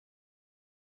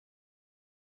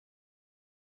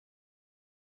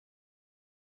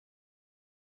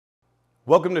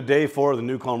Welcome to day 4 of the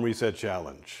NuCalm Reset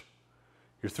Challenge.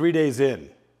 You're 3 days in.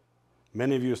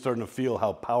 Many of you are starting to feel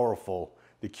how powerful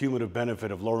the cumulative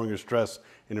benefit of lowering your stress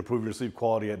and improving your sleep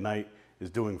quality at night is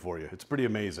doing for you. It's pretty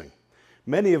amazing.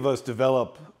 Many of us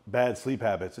develop bad sleep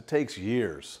habits. It takes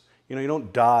years. You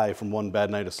don't die from one bad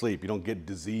night of sleep. You don't get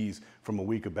disease from a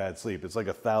week of bad sleep. It's like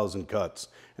 1,000 cuts.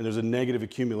 And there's a negative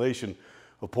accumulation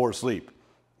of poor sleep.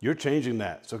 You're changing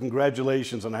that. So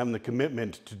congratulations on having the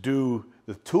commitment to do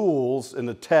the tools and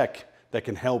the tech that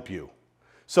can help you.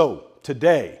 So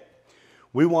today,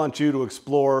 we want you to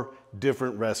explore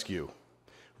different rescue.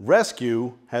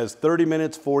 Rescue has 30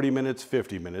 minutes, 40 minutes,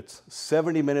 50 minutes,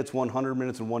 70 minutes, 100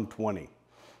 minutes, and 120.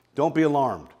 Don't be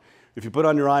alarmed. If you put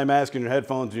on your eye mask and your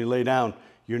headphones and you lay down,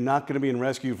 you're not going to be in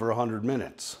rescue for 100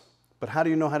 minutes. But how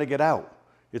do you know how to get out?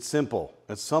 It's simple.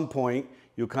 At some point,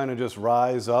 you'll kind of just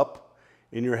rise up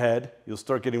in your head. You'll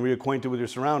start getting reacquainted with your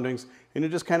surroundings, and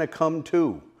you'll just kind of come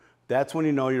to. That's when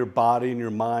you know your body and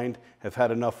your mind have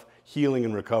had enough healing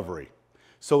and recovery.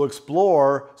 So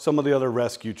explore some of the other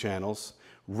rescue channels.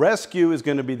 Rescue is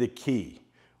going to be the key.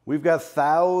 We've got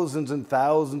thousands and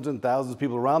thousands and thousands of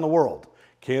people around the world.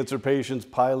 Cancer patients,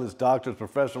 pilots, doctors,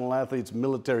 professional athletes,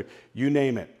 military, you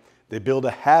name it. They build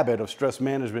a habit of stress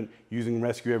management using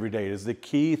rescue every day. It is the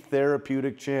key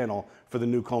therapeutic channel for the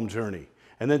NuCalm journey.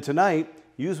 And then tonight,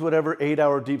 use whatever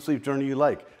 8-hour deep sleep journey you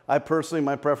like. I personally,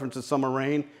 my preference is summer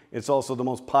rain. It's also the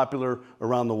most popular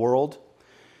around the world.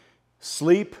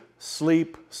 Sleep,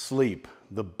 sleep, sleep.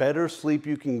 The better sleep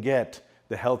you can get,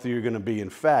 the healthier you're going to be. In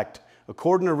fact,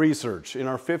 according to research, in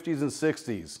our 50s and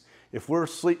 60s,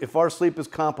 if our sleep is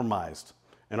compromised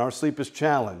and our sleep is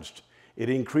challenged, it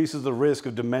increases the risk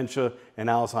of dementia and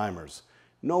Alzheimer's.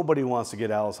 Nobody wants to get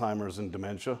Alzheimer's and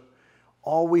dementia.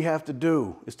 All we have to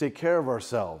do is take care of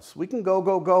ourselves. We can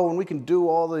go, and we can do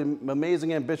all the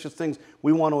amazing, ambitious things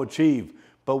we want to achieve,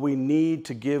 but we need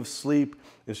to give sleep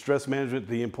and stress management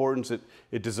the importance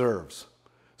it deserves.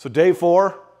 So day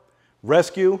 4,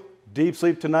 rescue, deep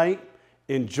sleep tonight,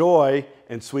 enjoy,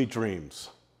 and sweet dreams.